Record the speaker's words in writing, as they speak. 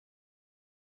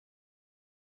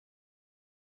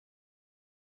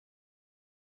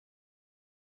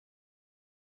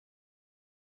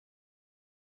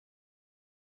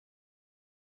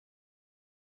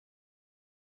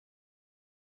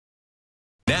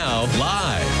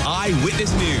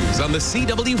Eyewitness News on the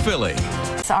CW Philly.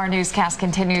 Our newscast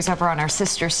continues over on our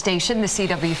sister station, the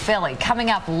CW Philly. Coming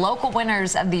up, local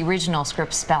winners of the original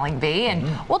Scripps Spelling Bee, and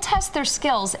we'll test their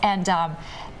skills, and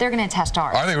they're going to test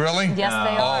ours. Are they really? Yes,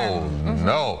 they are. Oh,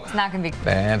 no. It's not going to be.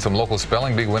 And some local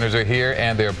spelling bee winners are here,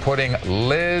 and they're putting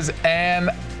Liz and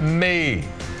me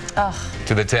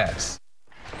to the test.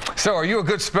 So, are you a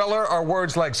good speller? Are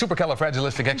words like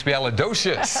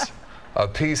supercalifragilisticexpialidocious a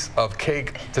piece of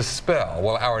cake to spell?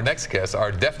 Well, our next guests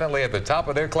are definitely at the top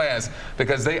of their class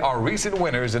because they are recent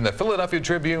winners in the Philadelphia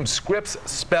Tribune Scripps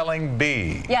Spelling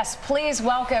Bee. Yes, please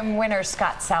welcome winner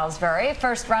Scott Salisbury,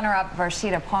 first runner-up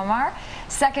Varshita Parmar,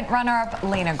 second runner-up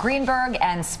Lena Greenberg,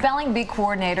 and Spelling Bee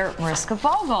coordinator Mariska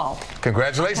Vogel.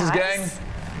 Congratulations, gang.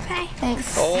 Hi.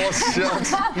 Thanks. Oh,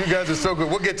 shucks. You guys are so good.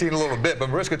 We'll get to you in a little bit, but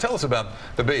Mariska, tell us about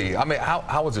the bee. I mean,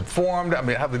 how was it formed? I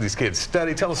mean, how did these kids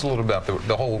study? Tell us a little about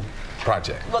the whole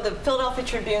project. Well, the Philadelphia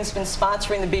Tribune's been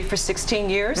sponsoring the bee for 16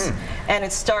 years, and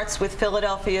it starts with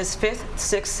Philadelphia's 5th,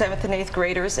 6th, 7th, and 8th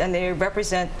graders, and they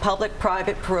represent public,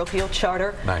 private, parochial,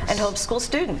 charter, and homeschool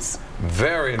students.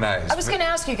 Very nice. I was going to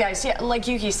ask you guys, like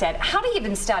Yuki said, how do you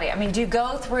even study? I mean, do you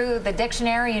go through the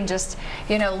dictionary and just,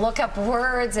 look up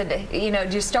words, and, do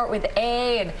you start with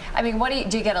A? And I mean,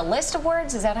 do you get a list of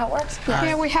words? Is that how it works?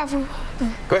 Yeah, we have.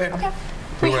 Go ahead. Okay.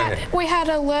 We had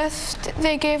a list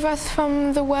they gave us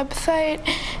from the website,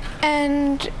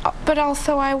 but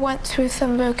also I went through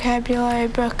some vocabulary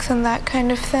books and that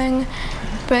kind of thing,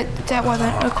 but that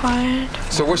wasn't required.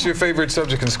 So what's your favorite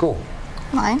subject in school?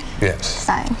 Mine? Yes.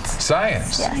 Science.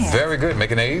 Science. Yes. Very good.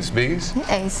 Making A's, B's?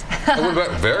 A's. What about,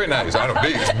 very nice. I don't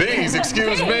B's. B's,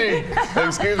 excuse me.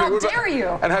 Excuse me. How dare you?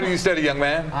 And how do you study, young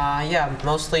man? Yeah,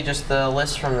 mostly just the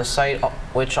list from the site,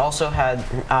 which also had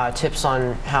tips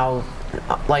on how,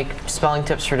 like spelling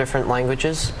tips for different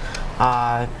languages.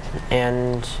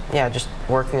 And yeah, just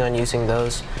working on using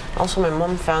those. Also, my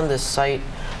mom found this site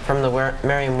from the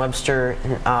Merriam-Webster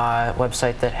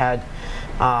website that had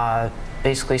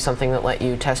basically something that let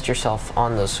you test yourself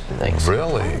on those things.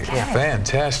 Really? Yeah.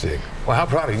 Fantastic. Well, how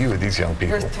proud are you of these young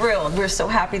people? We're thrilled. We're so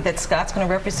happy that Scott's going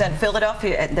to represent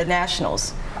Philadelphia at the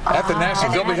Nationals. At the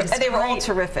Nationals? And they were all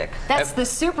terrific. That's the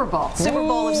Super Bowl. Super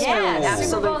Bowl of spelling. Yes,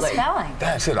 Super Bowl spelling.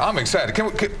 That's it. I'm excited.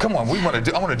 Come on. I want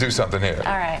to do something here.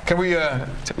 All right. Can we?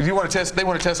 You want to test? They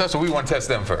want to test us, or we want to test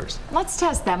them first? Let's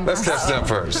test them first. Let's test them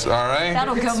first. All right.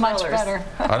 That'll go much better.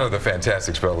 I know they're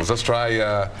fantastic spellers. Let's try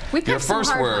your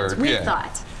first word. We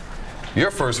thought.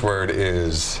 Your first word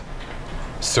is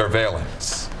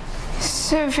surveillance.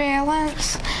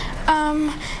 Surveillance.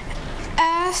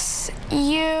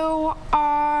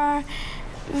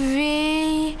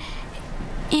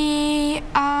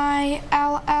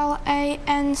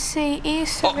 S-U-R-V-E-I-L-L-A-N-C-E.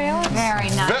 Surveillance. Very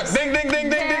nice. Ding, ding, ding, ding,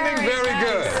 ding, ding. Very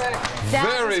good.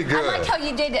 Very good. I like how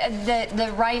you did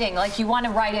the writing. Like you want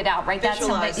to write it out, right?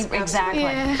 Visualize. That's exactly.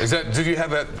 Yeah. Do you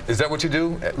have that? Is that what you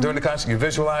do during the concert? You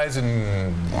visualize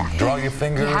and draw your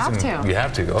fingers. You have to. You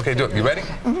have to. Okay, do it. You ready?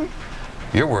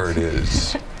 Your word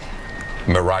is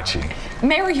Mariachi.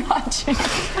 Mariachi.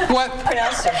 What?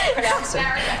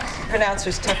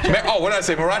 Pronouncer's tough. Oh, what did I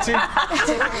say? Mariachi?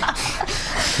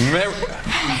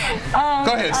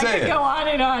 Go ahead, say it. I could go on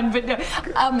and on, but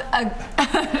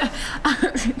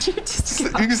you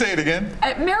can say it again.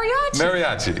 Mariachi.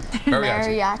 Mariachi.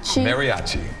 Mariachi.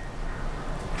 Mariachi.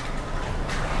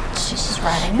 She's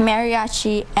writing it.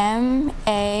 Mariachi.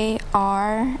 M-A-R-I-A-C-H-I.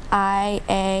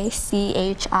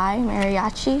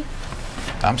 Mariachi.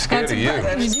 I'm scared of you.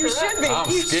 You should be.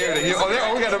 I'm scared of you.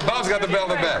 Oh, Bob's got the bell in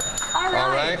the back. All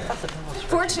right.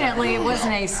 Fortunately, it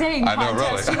wasn't a singing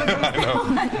contest. I know, really. I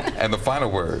know. And the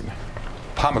final word,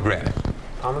 pomegranate.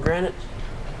 Pomegranate?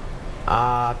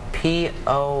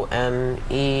 P-O-M-E-G-R-A-N-A-T-E.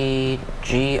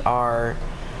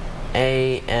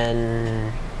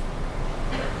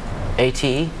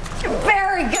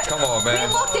 Very good. Come on, man.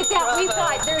 We looked at that. We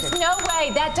thought, there's no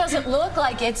way. That doesn't look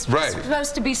like it's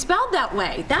supposed to be spelled that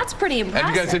way. That's pretty impressive.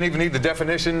 And you guys didn't even need the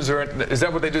definitions, or is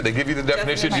that what they do? They give you the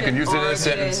definitions. You can use it in a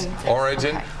sentence.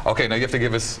 Origin. Okay, now you have to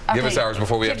give us ours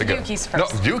before we have to go. Yuki's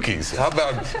first. No, Yuki's. How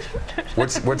about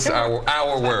what's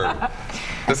our word?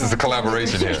 This is a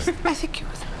collaboration here. I think it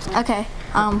was. Okay.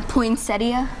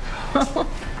 Poinsettia.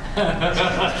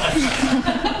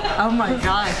 Oh my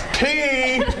God.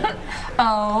 P.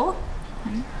 O.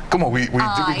 Come on, we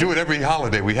do it every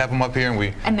holiday. We have them up here,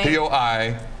 and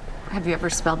P-O-I. Have you ever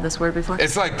spelled this word before?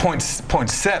 It's like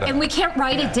poinsettia. And we can't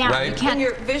write it down. Right? You can't. When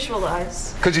you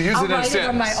visualize. Could you use it in a sentence? I'll write it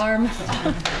on my arm.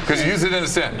 Could you use it in a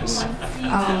sentence?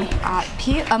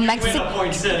 A Mexican.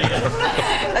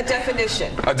 A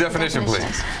definition. A definition,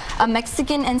 please. A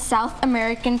Mexican and South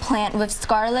American plant with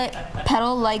scarlet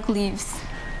petal-like leaves.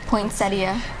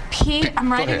 Poinsettia.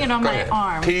 I'm writing it on my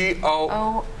arm.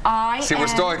 P-O-I. See, we're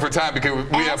stalling for time because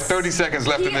we have 30 seconds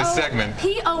left in this segment.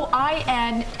 P-O-I-N-S-E-T-T-A?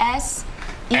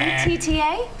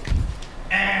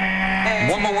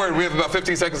 One more word. We have about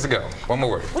 15 seconds to go. One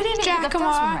more word. We didn't get the first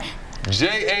one right.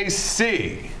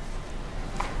 J-A-C-A-M-A-R.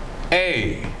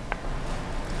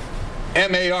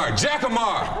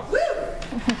 Jacamar.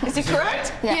 Is he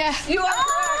correct? Yeah. You are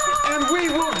correct. And we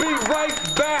will be right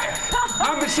back.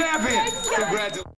 I'm the champion. Congratulations.